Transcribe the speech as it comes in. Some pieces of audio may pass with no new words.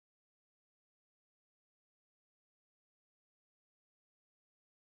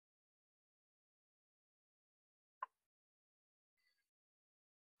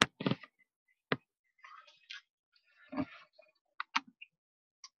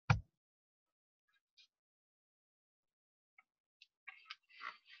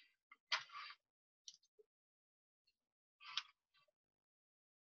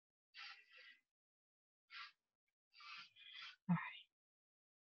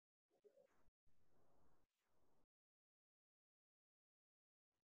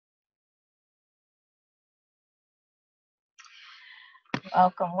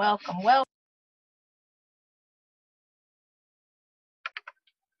Welcome, welcome, welcome.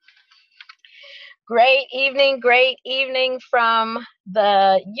 Great evening from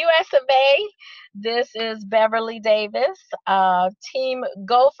the US of A. This is Beverly Davis, Team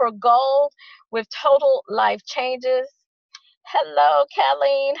Go for Gold with Total Life Changes. Hello,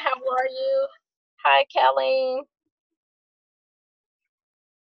 Colleen. How are you? Hi, Colleen.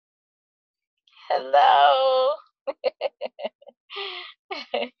 Hello.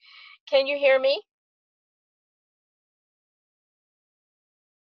 Can you hear me?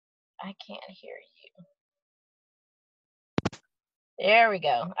 I can't hear you. There we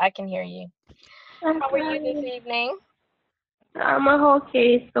go. I can hear you. How are you this Okay. evening? I'm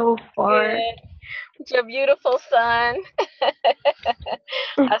okay so far. Good. With your beautiful son.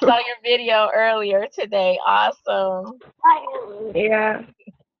 I saw your video earlier today. Awesome. Yeah.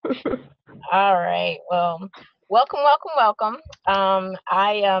 All right. Well, welcome.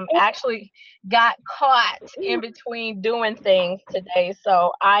 I actually got caught in between doing things today,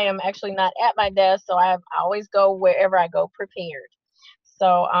 so I am actually not at my desk. So I always go wherever I go prepared.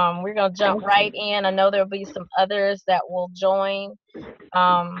 So we're gonna jump right in. I know there'll be some others that will join,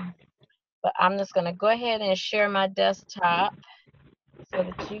 um, but I'm just gonna go ahead and share my desktop so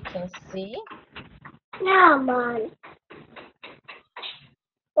that you can see. Yeah, man.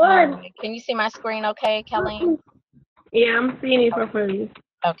 All right. Can you see my screen okay, Colleen? Yeah, I'm seeing it properly.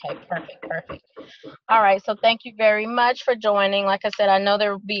 Okay, perfect. All right, so thank you very much for joining. Like I said, I know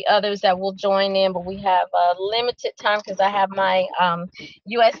there will be others that will join in, but we have a limited time because I have my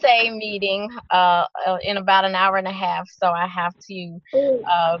USA meeting in about an hour and a half. So I have to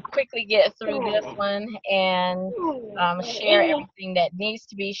quickly get through this one and share everything that needs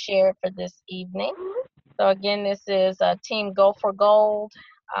to be shared for this evening. So again, this is Team Go for Gold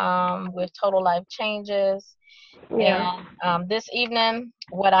with Total Life Changes. Yeah. And this evening,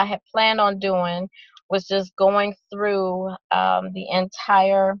 what I had planned on doing was just going through the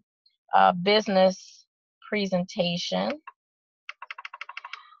entire business presentation,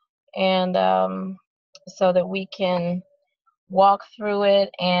 and so that we can walk through it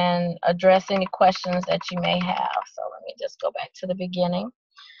and address any questions that you may have. So let me just go back to the beginning.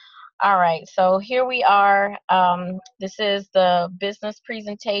 All right, so here we are. This is the business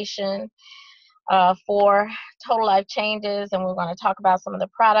presentation for Total Life Changes, and we're going to talk about some of the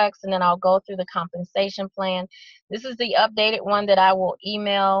products, and then I'll go through the compensation plan. This is the updated one that I will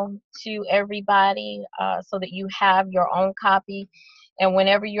email to everybody so that you have your own copy, and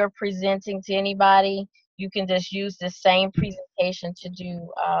whenever you're presenting to anybody, you can just use the same presentation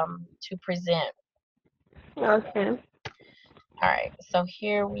to present. Okay. All right, so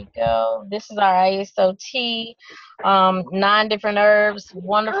here we go. This is our ISO-T, 9 different herbs,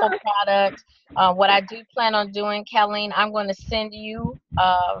 wonderful product. What I do plan on doing, Colleen, I'm going to send you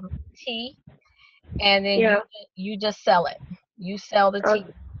tea, and then Yeah. you just sell it. You sell the tea,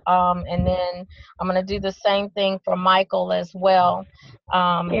 Okay. and then I'm going to do the same thing for Michael as well.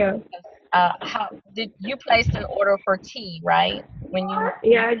 Um, Yeah. how did you place an order for tea, right? When you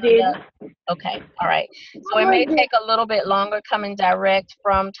Yeah, I signed did. up? Okay, all right. So it may take a little bit longer coming direct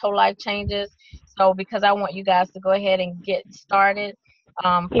from Total Life Changes. So because I want you guys to go ahead and get started,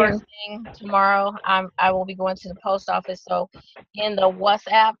 Yeah. first thing tomorrow, I will be going to the post office. So in the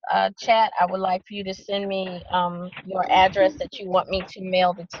WhatsApp chat, I would like for you to send me your address that you want me to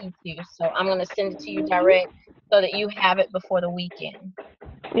mail the tea to. So I'm going to send it to you direct so that you have it before the weekend.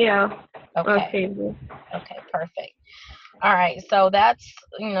 Yeah. Okay. Okay. Bro. Okay, perfect. All right, so that's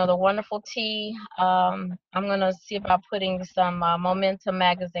the wonderful tea. I'm gonna see about putting some Momentum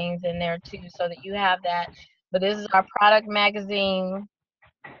magazines in there too, so that you have that. But this is our product magazine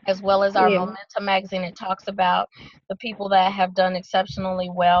as well as our Yeah. Momentum magazine. It talks about the people that have done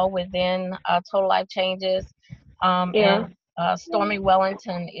exceptionally well within Total Life Changes. Yeah. And Stormy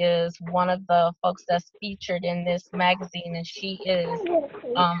Wellington is one of the folks that's featured in this magazine, and she is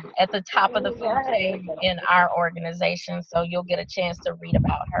at the top of the food chain in our organization. So you'll get a chance to read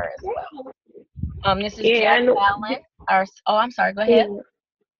about her as well. This is Yeah. Jess I know. Allen. Oh, I'm sorry. Go ahead. Yeah.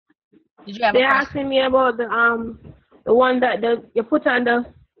 Did you have a They're question? asking me about the one that you put on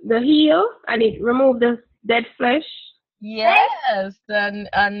the heel and it remove the dead flesh. Yes, the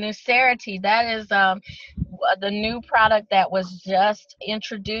Nucerity. That is the new product that was just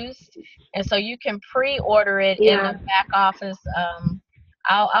introduced, and so you can pre-order it in the Yeah. back office.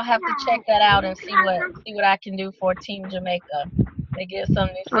 I'll have to check that out and see what I can do for Team Jamaica. They get some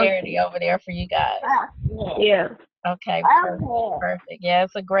Okay. Nucerity over there for you guys. Yeah. Okay, perfect. Yeah,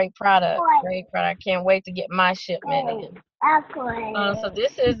 it's a great product. Great product. I can't wait to get my shipment in. So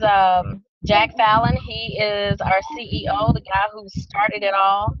this is Jack Fallon, he is our CEO, the guy who started it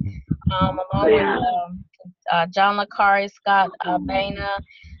all, along with Yeah. John LeCarre, Scott Baina,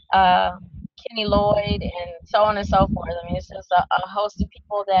 uh, Kenny Lloyd, and so on and so forth. I mean, it's just a host of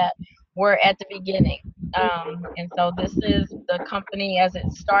people that were at the beginning. And so this is the company as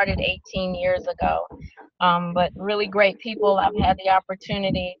it started 18 years ago. But really great people. I've had the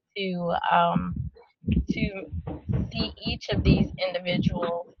opportunity to see each of these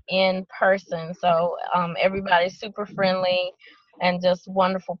individuals in person. So everybody's super friendly and just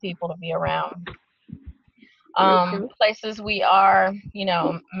wonderful people to be around. Okay. Places we are,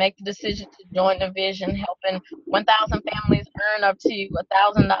 make the decision to join the vision, helping 1,000 families earn up to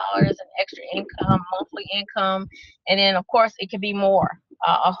 $1,000 in extra income, monthly income, and then of course it could be more,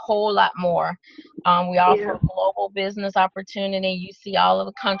 a whole lot more. We Yeah. offer global business opportunity. You see all of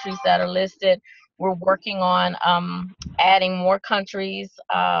the countries that are listed. We're working on adding more countries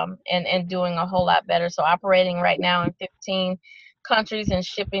and doing a whole lot better. So operating right now in 15 countries and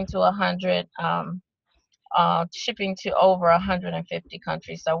shipping to 100. Shipping to over 150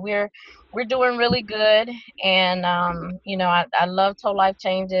 countries. So we're doing really good, and I love Total Life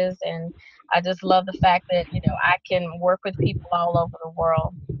Changes, and I just love the fact that I can work with people all over the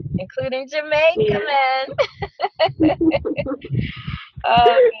world, including Jamaica, Yeah. man.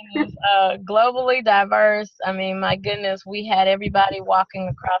 Oh goodness, globally diverse. I mean, my goodness, we had everybody walking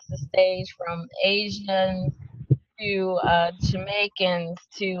across the stage from Asians to Jamaicans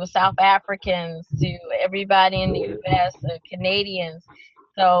to South Africans to everybody in the Yeah. U.S., Canadians.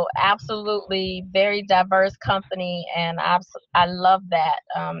 So absolutely very diverse company, and I love that.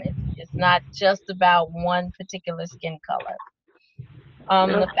 It's not just about one particular skin color.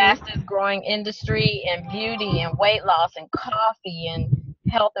 The Okay. fastest growing industry in beauty and weight loss and coffee and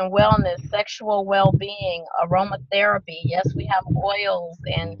health and wellness, sexual well-being, aromatherapy. Yes, we have oils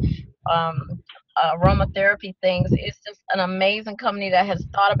and um, aromatherapy things. It's just an amazing company that has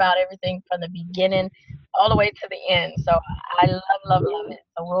thought about everything from the beginning all the way to the end. So I love, love, love Yeah. it.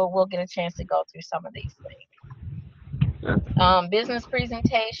 So we'll get a chance to go through some of these things. Okay. Business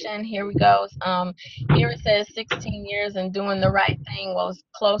presentation. Here we go. Here it says 16 years and doing the right thing. Well, it's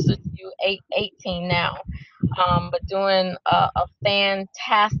closer to 18 now, but doing a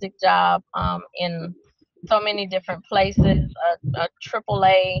fantastic job in so many different places. A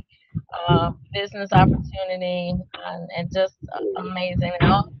AAA business opportunity, and just amazing. And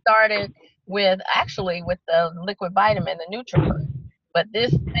it all started with actually with the liquid vitamin, the NutriBurst. But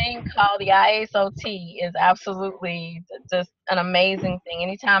this thing called the ISOT is absolutely just an amazing thing.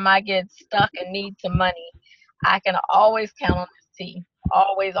 Anytime I get stuck and need some money, I can always count on this tea.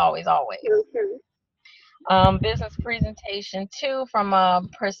 Always, always, always. Okay. Business presentation too, from a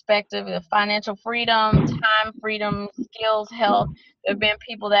perspective of financial freedom, time freedom, skills, health. There have been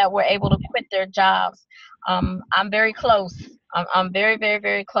people that were able to quit their jobs. I'm very close. I'm very, very,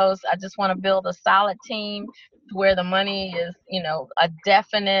 very close. I just want to build a solid team to where the money is, a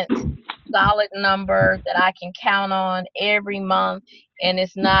definite, solid number that I can count on every month, and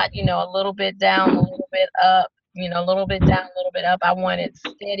it's not, a little bit down, a little bit up, a little bit down, a little bit up. I want it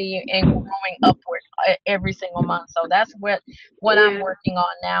steady and growing upward every single month. So that's what I'm Yeah. working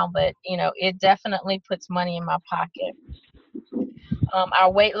on now. But it definitely puts money in my pocket.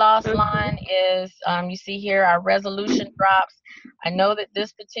 Our weight loss Okay. line is, you see here, our resolution drops. I know that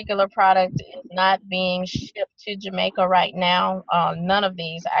this particular product is not being shipped to Jamaica right now. None of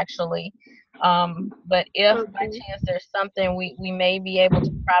these actually. But if by Okay. chance there's something, we may be able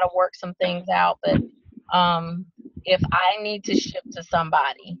to try to work some things out. But if I need to ship to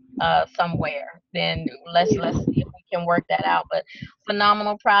somebody somewhere, then let's Yeah. see if we can work that out. But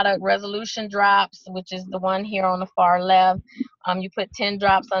phenomenal product. Resolution drops, which is the one here on the far left. You put 10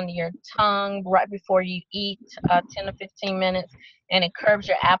 drops under your tongue right before you eat, 10 to 15 minutes, and it curbs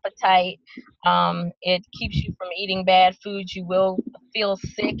your appetite. It keeps you from eating bad foods. You will feel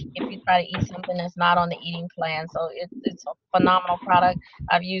sick if you try to eat something that's not on the eating plan. So it's a phenomenal product.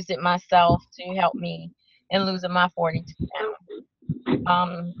 I've used it myself to help me in losing my 42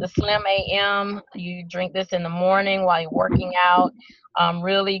 pounds. The Slim AM, you drink this in the morning while you're working out.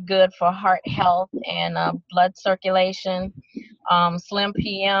 Really good for heart health and blood circulation. Slim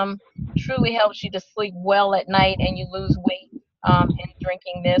PM truly helps you to sleep well at night and you lose weight in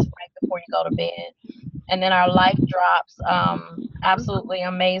drinking this right before you go to bed. And then our Life Drops, absolutely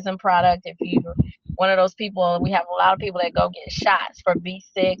amazing product. If you're one of those people, we have a lot of people that go get shots for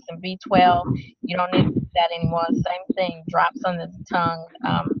B6 and B12. You don't need to do that anymore. Same thing, drops under the tongue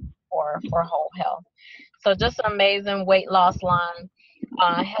for whole health. So just an amazing weight loss line.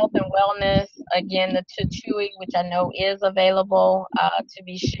 Health and wellness, again, the Tachui, which I know is available to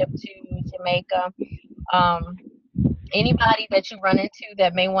be shipped to Jamaica. Um, Anybody that you run into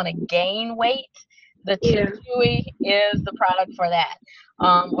that may want to gain weight, the Yeah. Tachui is the product for that.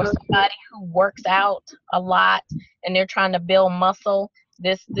 Or Okay. somebody who works out a lot and they're trying to build muscle,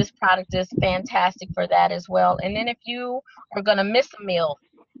 this product is fantastic for that as well. And then if you are going to miss a meal,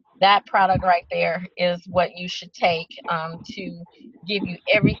 that product right there is what you should take to give you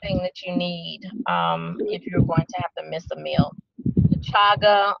everything that you need if you're going to have to miss a meal. The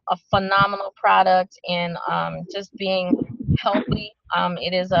chaga, a phenomenal product in just being healthy.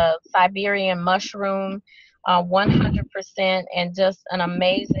 It is a Siberian mushroom, 100%, and just an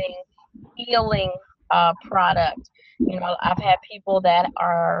amazing healing product. You know, I've had people that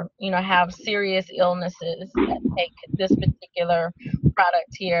are, you know, have serious illnesses that take this particular product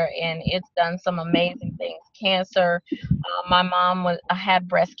here, and it's done some amazing things. Cancer. My mom had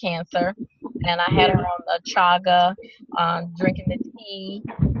breast cancer, and I had her Yeah. on the chaga, drinking the tea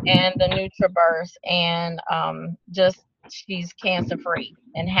and the NutriBurst, and just she's cancer free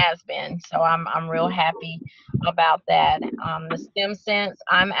and has been. So I'm real happy about that. The Stem Sense,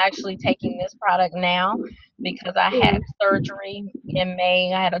 I'm actually taking this product now because I had Yeah. surgery in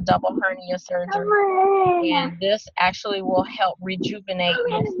May. I had a double hernia surgery, and this actually will help rejuvenate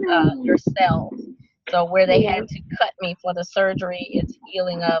your cells. So where they Yeah. had to cut me for the surgery, it's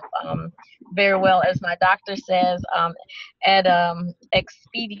healing up very well, as my doctor says, at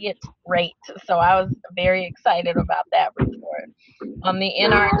expedient rate. So I was very excited about that report. The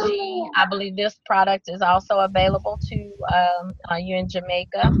NRG, I believe this product is also available to you in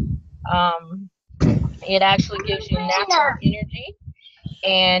Jamaica. Um, it actually gives you natural energy,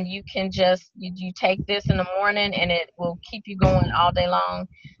 and you can just you take this in the morning and it will keep you going all day long.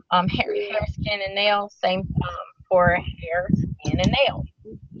 Hair, skin, and nails, same for hair, skin, and nails.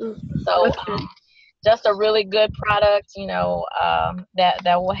 So Okay. just a really good product, you know, that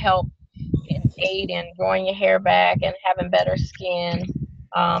will help and aid in growing your hair back and having better skin,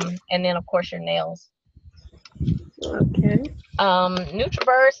 and then of course your nails. Okay.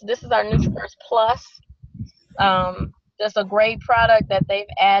 NutriBurst, this is our NutriBurst Plus. Just a great product that they've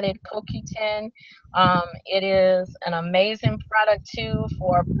added CoQ10. It is an amazing product too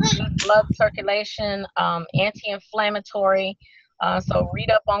for good blood circulation, anti-inflammatory. So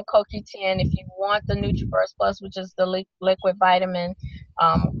read up on CoQ10 if you want the NutriBurst Plus, which is the liquid vitamin.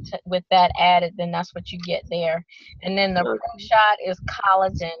 With that added, then that's what you get there. And then the Pro Okay. Shot is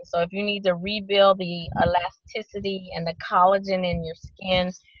collagen. So if you need to rebuild the elasticity and the collagen in your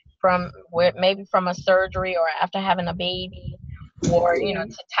skin from where maybe from a surgery or after having a baby, or you know, Yeah.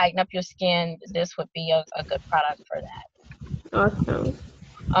 to tighten up your skin, this would be a good product for that.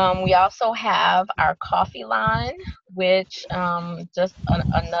 Awesome. We also have our coffee line, which just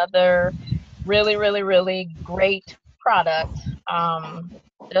another really great product.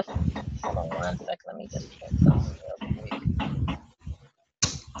 Just hold on one second, let me just drink something real quick.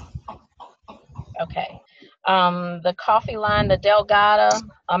 Okay. The coffee line, the Delgada,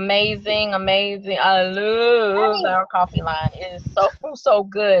 amazing. I love our coffee line. It is so so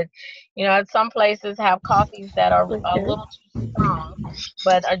good. You know, some places have coffees that are a Okay. little too strong,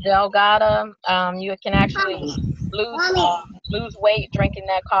 but a Delgada, you can actually lose lose weight drinking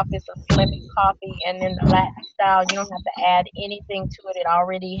that coffee. It's a slimming coffee, and then the Latin style, you don't have to add anything to it. It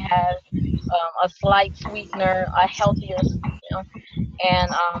already has a slight sweetener, a healthier sweetener,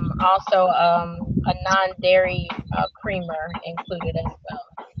 and also a non-dairy creamer included as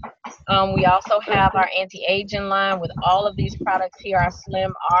well. We also have Okay. our anti-aging line with all of these products here. Our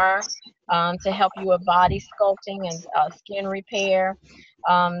Slim R, to help you with body sculpting and skin repair.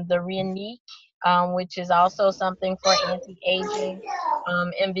 The Renique, which is also something for anti-aging.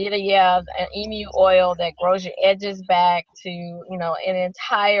 Nvidia, an emu oil that grows your edges back, to, you know, an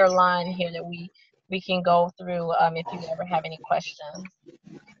entire line here that we can go through if you ever have any questions.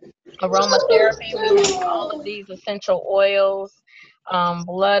 Aromatherapy, we have all of these essential oils,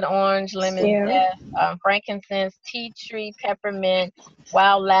 blood orange, lemon Yeah. zest, frankincense, tea tree, peppermint,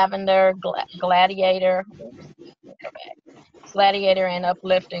 wild lavender, gladiator. Oops, let me go back. Gladiator and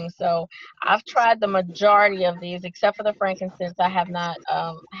uplifting. So I've tried the majority of these, except for the frankincense. I have not,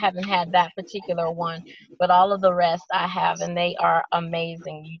 haven't had that particular one, but all of the rest I have, and they are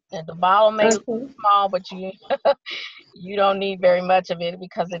amazing. The bottle may look Okay. small, but you don't need very much of it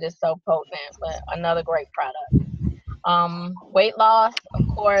because it is so potent. But another great product. Weight loss, of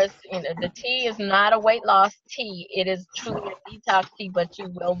course, the tea is not a weight loss tea. It is truly a detox tea, but you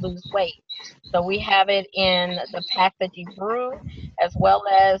will lose weight. So we have it in the pack that you brew, as well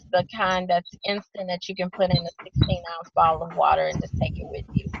as the kind that's instant that you can put in a 16-ounce bottle of water and just take it with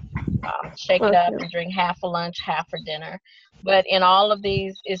you. Shake it up Okay. and drink half for lunch, half for dinner. But in all of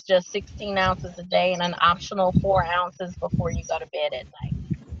these, it's just 16 ounces a day and an optional 4 ounces before you go to bed at night.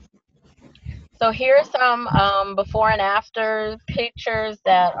 So here's some before and after pictures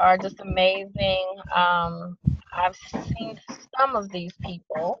that are just amazing. I've seen some of these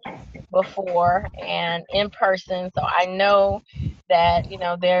people before and in person, so I know that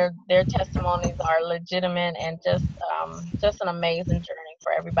their testimonies are legitimate and just an amazing journey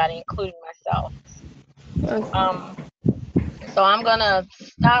for everybody, including myself. Okay. Um, so I'm gonna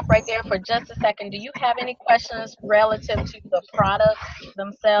stop right there for just a second. Do you have any questions relative to the products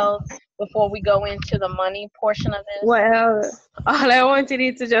themselves before we go into the money portion of this? Well, all I wanted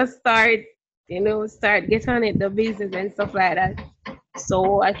is to just start, start get on it, the business and stuff like that,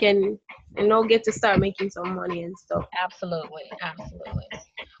 so I can, get to start making some money and stuff. Absolutely, absolutely.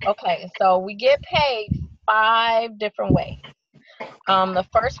 Okay, so we get paid 5 different ways. The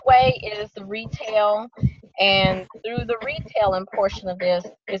first way is the retail, and through the retailing portion of this,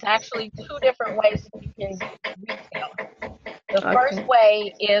 is actually 2 different ways that you can retail. The first Okay.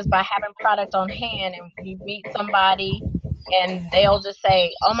 way is by having product on hand, and you meet somebody, and they'll just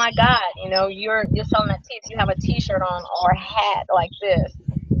say, "Oh my God, you're selling that tea. You have a T-shirt on or a hat like this."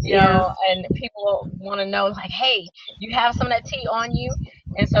 Yeah. And people want to know, like, "Hey, you have some of that tea on you?"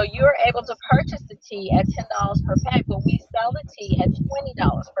 And so you're able to purchase the tea at $10 per pack, but we sell the tea at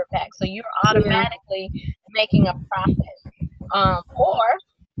 $20 per pack. So you're Yeah. automatically making a profit. Or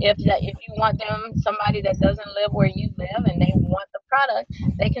if you want somebody that doesn't live where you live and they want the product,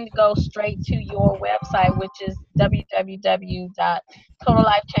 they can go straight to your website, which is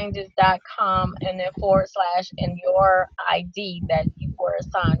www.totallifechanges.com, and then / and your ID that you were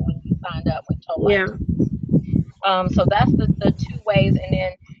assigned when you signed up with Total Life. Yeah. So that's the 2 ways, and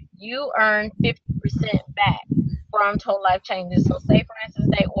then you earn 50% back from Total Life Changes. So say for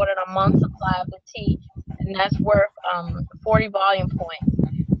instance they ordered a month supply of the tea, and that's worth 40 volume points.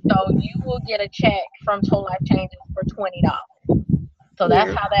 So you will get a check from Total Life Changes for $20. So that's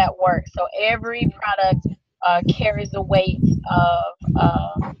Yeah. how that works. So every product carries the weight of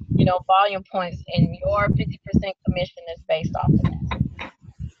volume points, and your 50% commission is based off of that.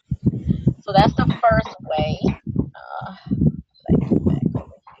 So that's the first way. Let's go back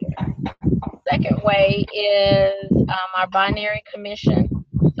over here. Second way is our binary commission.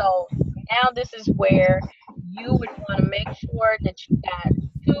 So now this is where you would want to make sure that you got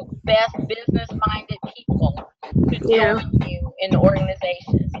 2 best business minded people to Yeah. join you in the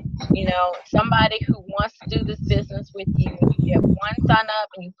organization. Somebody who wants to do this business with you. You get one sign up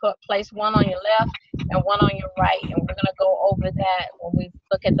and you place one on your left and one on your right. And we're going to go over that when we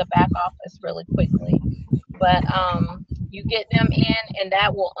look at the back office really quickly. But you get them in, and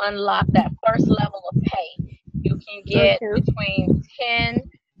that will unlock that first level of pay. You can get Okay. between 10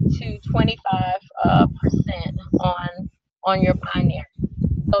 to 25% on your binary.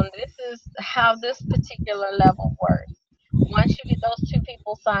 So this is how this particular level works. Once you get those 2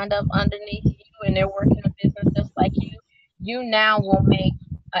 people signed up underneath you and they're working a business just like you now will make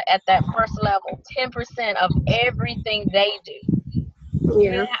at that first level 10% of everything they do. You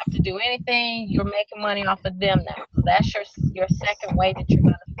Yeah. didn't have to do anything. You're making money off of them now. So that's your second way that you're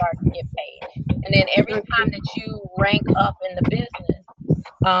going to start to get paid. And then every Okay. time that you rank up in the business,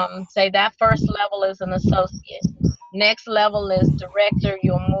 say that first level is an associate. Next level is director.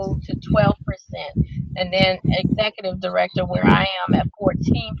 You'll move to 12%, and then executive director, where I am at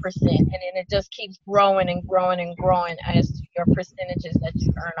 14%, and then it just keeps growing and growing and growing as to your percentages that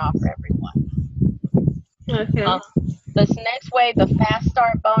you earn off for everyone. Okay. Um, this next way, the fast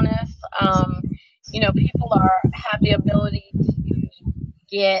start bonus, people have the ability to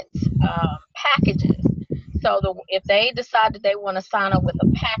get packages. So if they decide that they want to sign up with a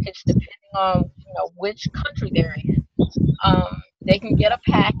package, depending on which country they're in, they can get a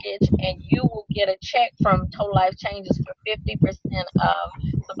package, and you will get a check from Total Life Changes for 50% of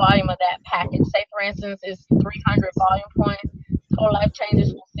the volume of that package. Say for instance, it's 300 volume points. Total Life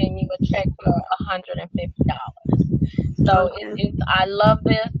Changes will send you a check for $150. So Okay. I love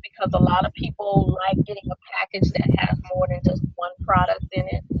this because a lot of people like getting a package that has more than just one product in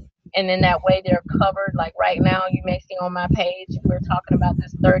it. And then that way they're covered. Like right now, you may see on my page, we're talking about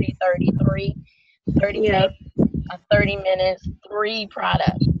this 30-33, 30 Yeah. days, 30 minutes, 3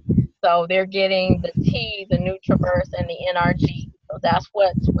 products. So they're getting the T, the Nutraverse, and the NRG. So that's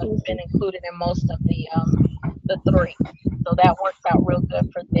what's been Okay. included in most of the the 3. So that works out real good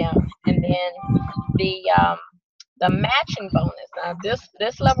for them. And then the matching bonus. Now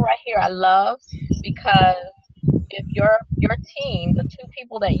this level right here I love, because if your team, the 2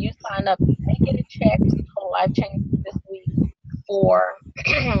 people that you sign up, they get a check from Total Life Change this week for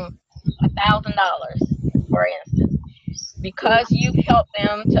 $1,000, for instance, because you've helped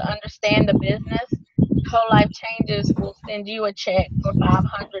them to understand the business. Total Life Changes will send you a check for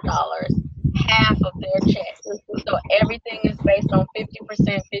 $500, half of their check. So everything is based on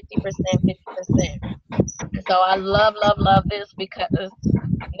 50%, 50%, 50%. So I love, love, love this, because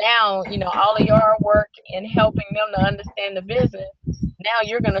now, all of your hard work in helping them to understand the business, now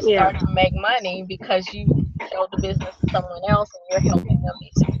you're going to Yeah. start to make money because you showed the business to someone else and you're helping them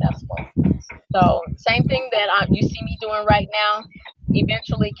be successful. So same thing that you see me doing right now.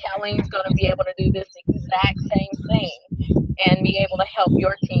 Eventually, Colleen's going to be able to do this exact same thing and be able to help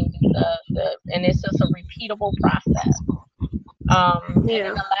your team do and it's just a repeatable process. And then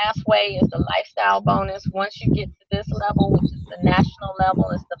Yeah. the last way is the lifestyle bonus. Once you get to this level, which is the national level,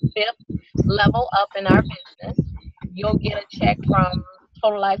 it's the 5th level up in our business. You'll get a check from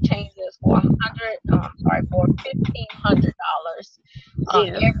Total Life Changes for $1,500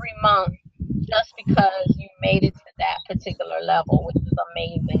 Yeah. every month, just because you made it to that particular level, which is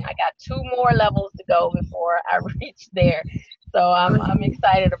amazing. I got 2 more levels to go before I reach there. So I'm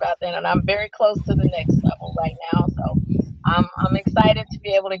excited about that, and I'm very close to the next level right now. So I'm excited to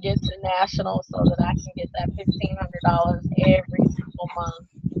be able to get to national so that I can get that $1,500 every single month.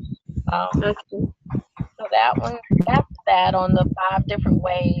 Okay. So that's that on the 5 different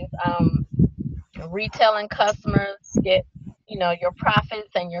ways. Retailing customers get, your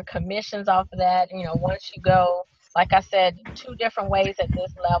profits and your commissions off of that. Once you go, like I said, 2 different ways at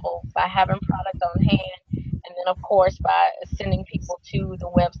this level, by having product on hand, and then of course by sending people to the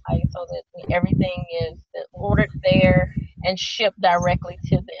website so that everything is ordered there and shipped directly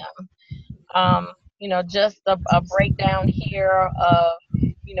to them. Just a breakdown here of,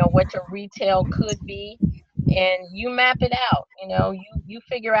 what your retail could be, and you map it out. You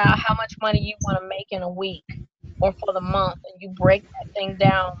figure out how much money you want to make in a week or for the month, and you break that thing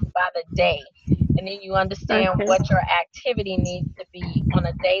down by the day, and then you understand Okay. what your activity needs to be on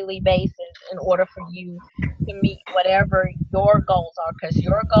a daily basis in order for you to meet whatever your goals are, because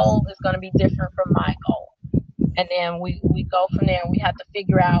your goal is going to be different from my goal. And then we go from there, and we have to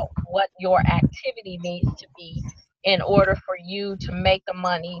figure out what your activity needs to be in order for you to make the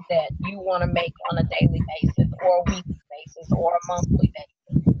money that you want to make on a daily basis or a weekly basis or a monthly basis.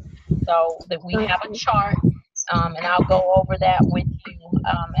 So that we have a Okay. chart, and I'll go over that with you,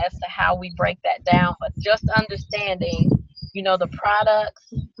 as to how we break that down. But just understanding, the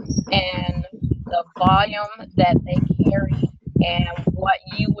products and the volume that they carry, and what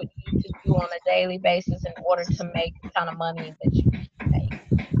you would need to do on a daily basis in order to make the kind of money that you need to make.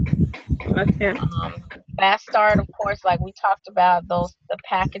 Okay. Fast start, of course, like we talked about, the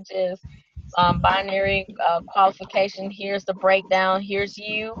packages, binary qualification. Here's the breakdown. Here's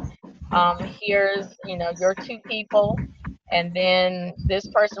you. Here's, your 2 people, and then this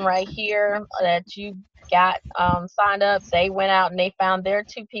person right here that you got signed up, they went out and they found their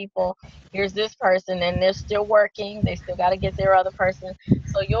 2 people. Here's this person, and they're still working. They still got to get their other person.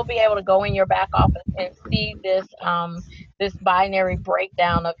 So you'll be able to go in your back office and see this binary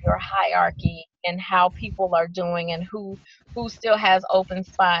breakdown of your hierarchy and how people are doing and who still has open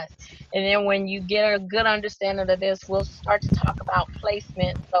spots. And then when you get a good understanding of this, we'll start to talk about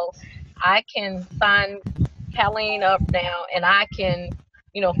placement. So I can sign Colleen up now, and I can,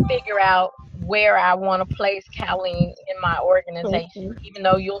 figure out where I want to place Colleen in my organization, Okay. even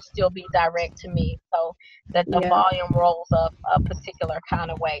though you'll still be direct to me, so that the Yeah. volume rolls up a particular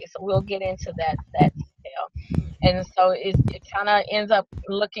kind of way. So we'll get into that detail. And so it kind of ends up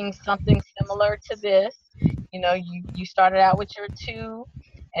looking something similar to this. You started out with your 2,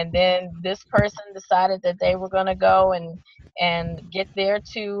 and then this person decided that they were going to go and get there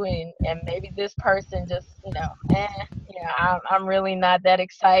too, and maybe this person just, I'm really not that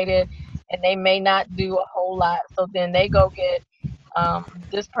excited, and they may not do a whole lot, so then they go get,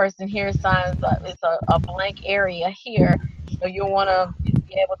 this person here signs it's a blank area here, so you'll want to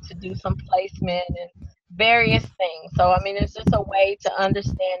be able to do some placement and various things. So I mean, it's just a way to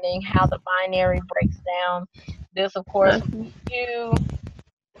understanding how the binary breaks down. This of course would Okay. be you,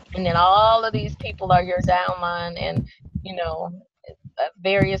 and then all of these people are your downline, and you know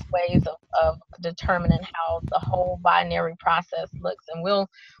various ways of determining how the whole binary process looks. And we'll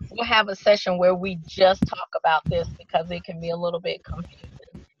have a session where we just talk about this, because it can be a little bit confusing,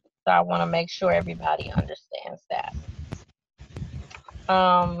 so I want to make sure everybody understands that.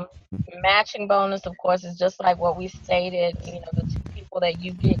 Um, Matching bonus, of course, is just like what we stated. The two people that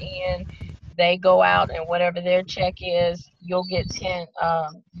you get in, they go out and whatever their check is, you'll get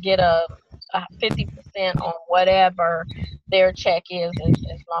a 50% on whatever their check is,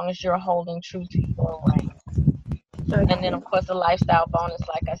 as long as you're holding true to your rank. And then, Okay. of course, the lifestyle bonus,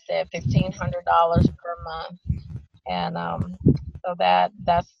 like I said, $1,500 per month. And so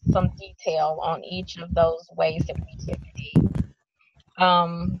that's some detail on each of those ways that we get paid.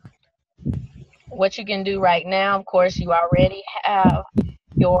 Um, what you can do right now, of course, you already have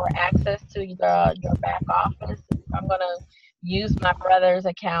your access to your back office. I'm gonna use my brother's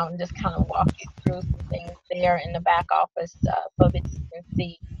account and just kind of walk you through some things there in the back office so that you can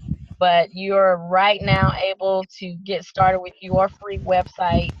see. But you're right now able to get started with your free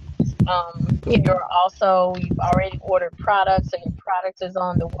website. Yeah. You've already ordered products, so your product is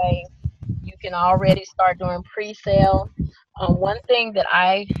on the way. You can already start doing pre-sale. One thing that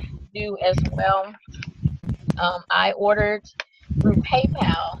I do as well, I ordered through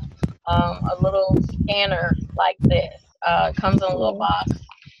PayPal a little scanner like this. It comes in a little Yeah. box,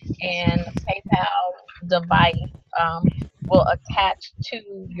 and the PayPal device will attach to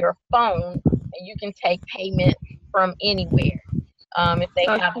your phone, and you can take payment from anywhere. If they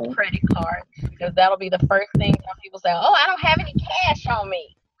have a Okay. credit card, because that'll be the first thing that people say, "Oh, I don't have any cash on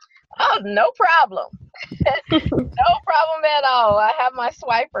me." Oh, no problem. No problem at all. I have my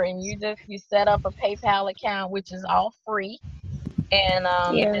swiper, and you set up a PayPal account, which is all free, and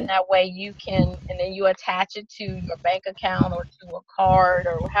Yeah. then that way and then you attach it to your bank account or to a card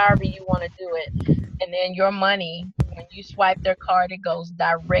or however you want to do it, and then your money, when you swipe their card, it goes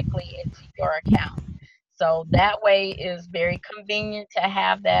directly into your account. So that way is very convenient to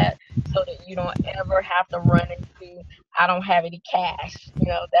have that, so that you don't ever have to run into, I don't have any cash.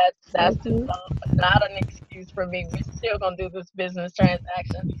 That's just Okay. not an excuse for me. We're still gonna do this business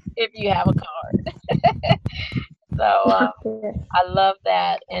transaction if you have a card. So Yeah. I love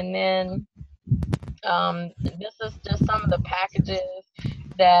that. And then this is just some of the packages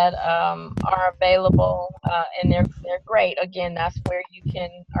that are available, and they're great. Again, that's where you can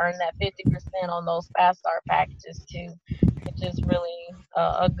earn that 50% on those fast start packages too, which is really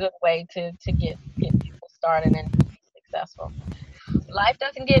a good way to get people started and to be successful. Life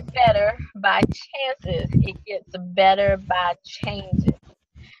doesn't get better by chances; it gets better by changes.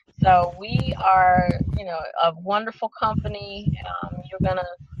 So we are, a wonderful company. You're gonna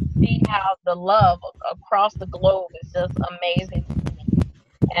see how the love across the globe is just amazing to me,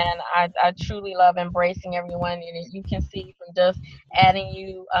 and I truly love embracing everyone. And you can see from just adding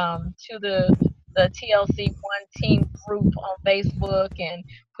you to the TLC One Team group on Facebook and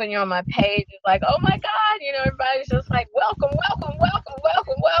putting you on my page. It's like, oh my God, everybody's just like, welcome, welcome, welcome,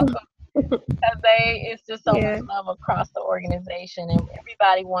 welcome, welcome. Because it's just so much Yeah. love across the organization, and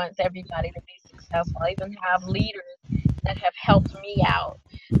everybody wants everybody to be successful. I even have leaders that have helped me out,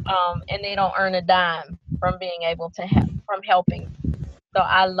 and they don't earn a dime from being able to help from helping. So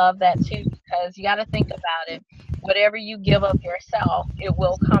I love that too, because you got to think about it. Whatever you give of yourself, it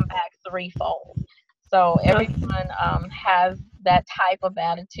will come back threefold. So everyone Okay. has that type of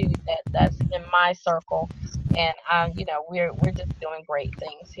attitude that's in my circle, and we're just doing great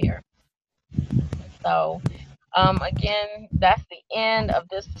things here. So again, that's the end of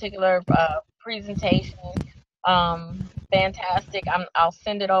this particular presentation. Fantastic. I'll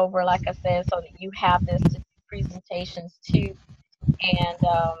send it over, like I said, so that you have this to do presentations too. And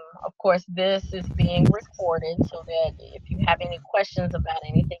of course, this is being recorded so that if you have any questions about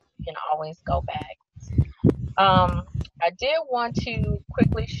anything, you can always go back. Um, I did want to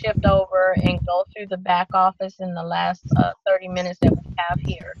quickly shift over and go through the back office in the last 30 minutes that we have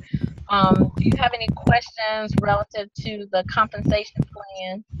here. Do you have any questions relative to the compensation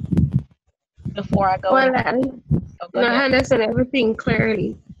plan before I go Well, into? I, Oh, go no, ahead. I understand everything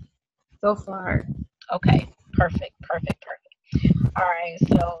clearly so far. Okay, perfect, perfect, perfect. All right,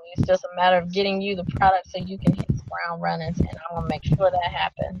 so it's just a matter of getting you the product so you can hit the ground running, and I'm gonna make sure that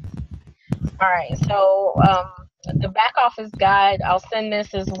happens. All right, so the back office guide, I'll send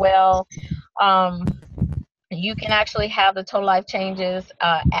this as well. Um, you can actually have the Total Life Changes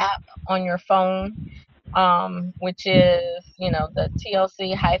app on your phone, which is, the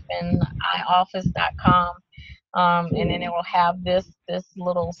tlc-ioffice.com. And then it will have this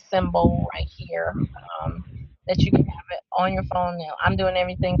little symbol right here, that you can have it on your phone now. I'm doing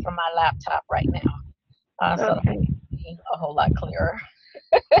everything from my laptop right now, so that Okay. it can be a whole lot clearer.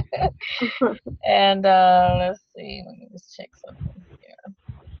 And let's see, let me just check something here.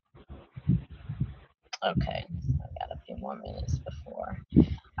 Okay, I got a few more minutes before.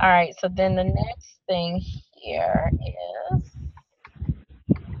 All right, so then the next thing here is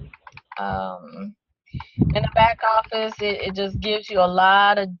In the back office, it just gives you a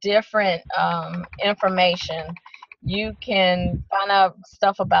lot of different information. You can find out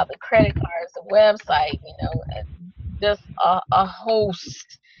stuff about the credit cards, the website, just a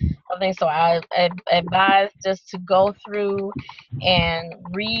host of things. So I advise just to go through and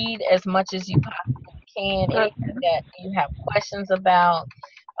read as much as you possibly can. Anything that you have questions about,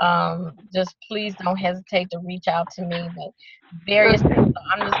 just please don't hesitate to reach out to me. But various things. So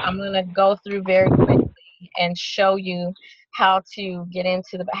I'm gonna go through very quickly and show you how to get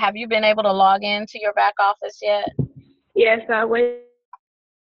into the. Have you been able to log into your back office yet? Yes, I went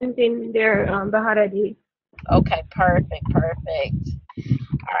in there the other day. Okay, perfect. All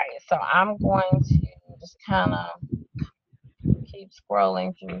right, so I'm going to just kind of keep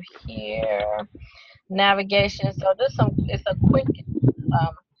scrolling through here. Navigation. So it's a quick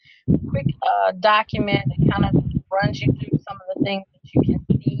document that kind of runs you through some of the things that you can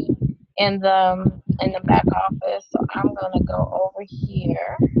see in the back office. So I'm gonna go over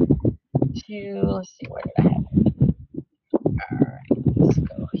here to, let's see, where did I have it? All right, let's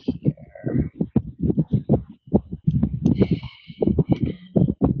go here.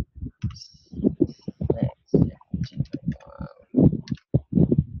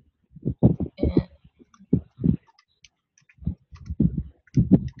 And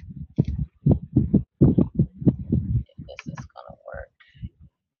if this is gonna work.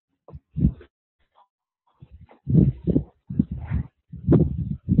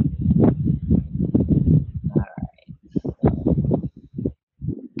 All right, so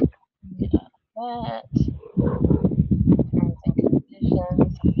get out of that. Terms and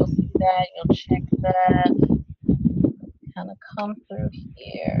conditions. You'll see that. You'll check that. Kind of come through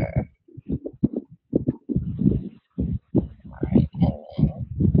here. All right, and then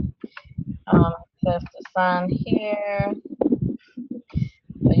says to sign here.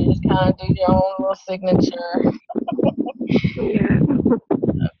 So you just kind of do your own little signature. Yeah.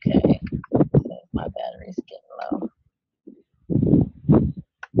 Okay. Says my battery's getting low.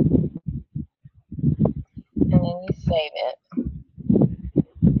 And then you save it.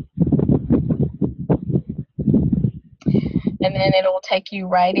 And then it'll take you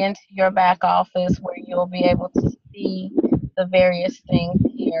right into your back office where you'll be able to see the various things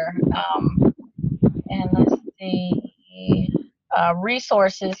here. And let's see,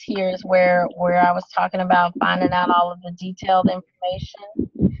 resources here is where I was talking about finding out all of the detailed information.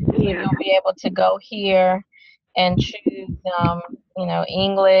 So Yeah. you'll be able to go here and choose,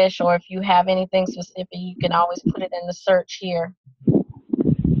 English, or if you have anything specific, you can always put it in the search here.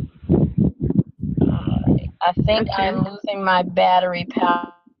 All right. I think Okay. I'm losing my battery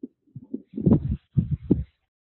power.